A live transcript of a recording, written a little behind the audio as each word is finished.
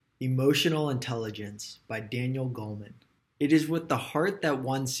Emotional Intelligence by Daniel Goleman. It is with the heart that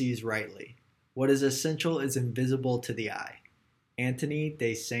one sees rightly. What is essential is invisible to the eye. Anthony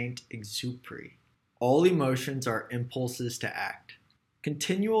de Saint-Exupéry. All emotions are impulses to act.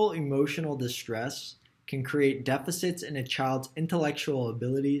 Continual emotional distress can create deficits in a child's intellectual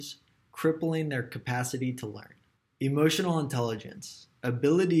abilities, crippling their capacity to learn. Emotional intelligence.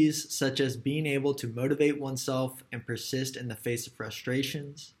 Abilities such as being able to motivate oneself and persist in the face of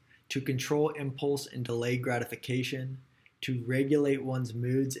frustrations, to control impulse and delay gratification, to regulate one's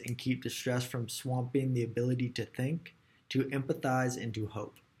moods and keep distress from swamping the ability to think, to empathize and to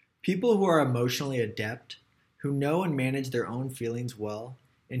hope. People who are emotionally adept, who know and manage their own feelings well,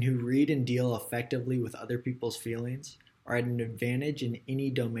 and who read and deal effectively with other people's feelings are at an advantage in any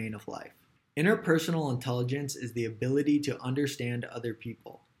domain of life. Interpersonal intelligence is the ability to understand other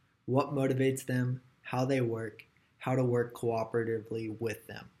people, what motivates them, how they work, how to work cooperatively with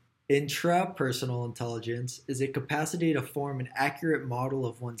them. Intrapersonal intelligence is a capacity to form an accurate model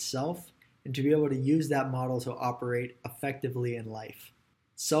of oneself and to be able to use that model to operate effectively in life.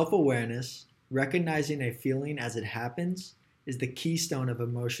 Self-awareness, recognizing a feeling as it happens, is the keystone of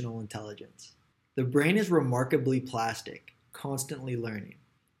emotional intelligence. The brain is remarkably plastic, constantly learning.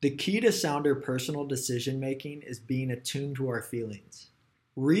 The key to sounder personal decision-making is being attuned to our feelings.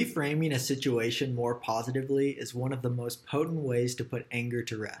 Reframing a situation more positively is one of the most potent ways to put anger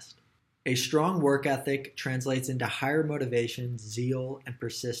to rest. A strong work ethic translates into higher motivation, zeal, and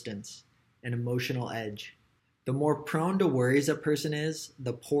persistence, and emotional edge. The more prone to worries a person is,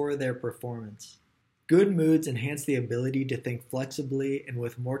 the poorer their performance. Good moods enhance the ability to think flexibly and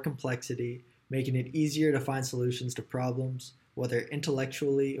with more complexity, making it easier to find solutions to problems, whether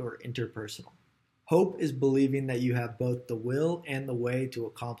intellectually or interpersonal. Hope is believing that you have both the will and the way to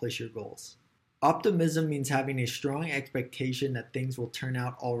accomplish your goals. Optimism means having a strong expectation that things will turn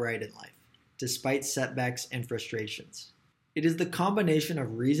out all right in life, despite setbacks and frustrations. It is the combination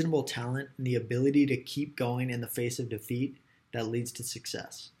of reasonable talent and the ability to keep going in the face of defeat that leads to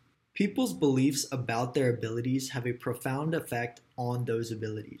success. People's beliefs about their abilities have a profound effect on those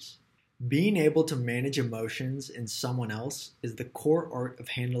abilities. Being able to manage emotions in someone else is the core art of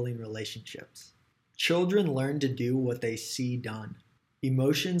handling relationships. Children learn to do what they see done.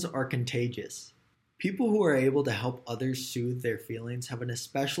 Emotions are contagious. People who are able to help others soothe their feelings have an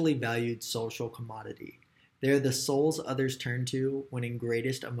especially valued social commodity. They are the souls others turn to when in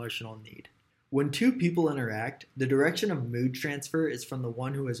greatest emotional need. When two people interact, the direction of mood transfer is from the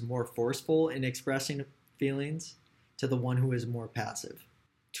one who is more forceful in expressing feelings to the one who is more passive.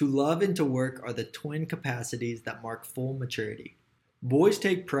 To love and to work are the twin capacities that mark full maturity. Boys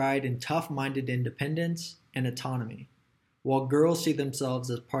take pride in tough-minded independence and autonomy, while girls see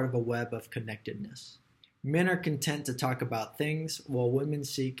themselves as part of a web of connectedness. Men are content to talk about things, while women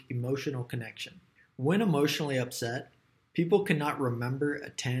seek emotional connection. When emotionally upset, people cannot remember,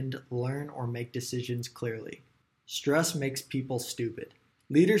 attend, learn, or make decisions clearly. Stress makes people stupid.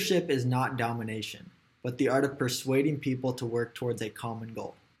 Leadership is not domination, but the art of persuading people to work towards a common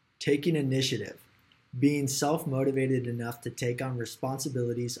goal. Taking initiative, being self-motivated enough to take on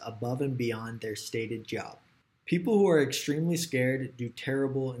responsibilities above and beyond their stated job. People who are extremely scared do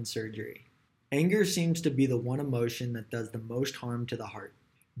terrible in surgery. Anger seems to be the one emotion that does the most harm to the heart.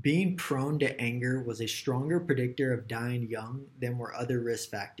 Being prone to anger was a stronger predictor of dying young than were other risk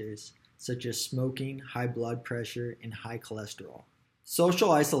factors, such as smoking, high blood pressure, and high cholesterol.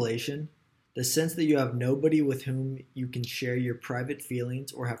 Social isolation, the sense that you have nobody with whom you can share your private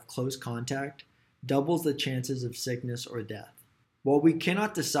feelings or have close contact, doubles the chances of sickness or death. While we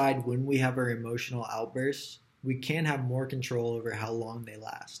cannot decide when we have our emotional outbursts, we can have more control over how long they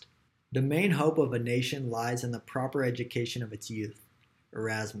last. The main hope of a nation lies in the proper education of its youth.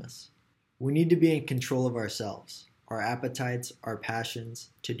 Erasmus. We need to be in control of ourselves, our appetites, our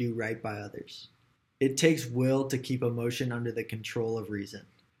passions, to do right by others. It takes will to keep emotion under the control of reason.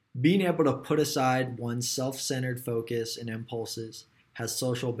 Being able to put aside one's self-centered focus and impulses has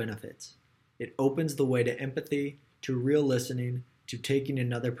social benefits. It opens the way to empathy, to real listening, to taking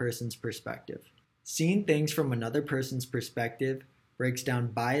another person's perspective. Seeing things from another person's perspective breaks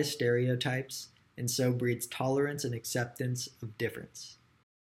down biased stereotypes and so breeds tolerance and acceptance of difference.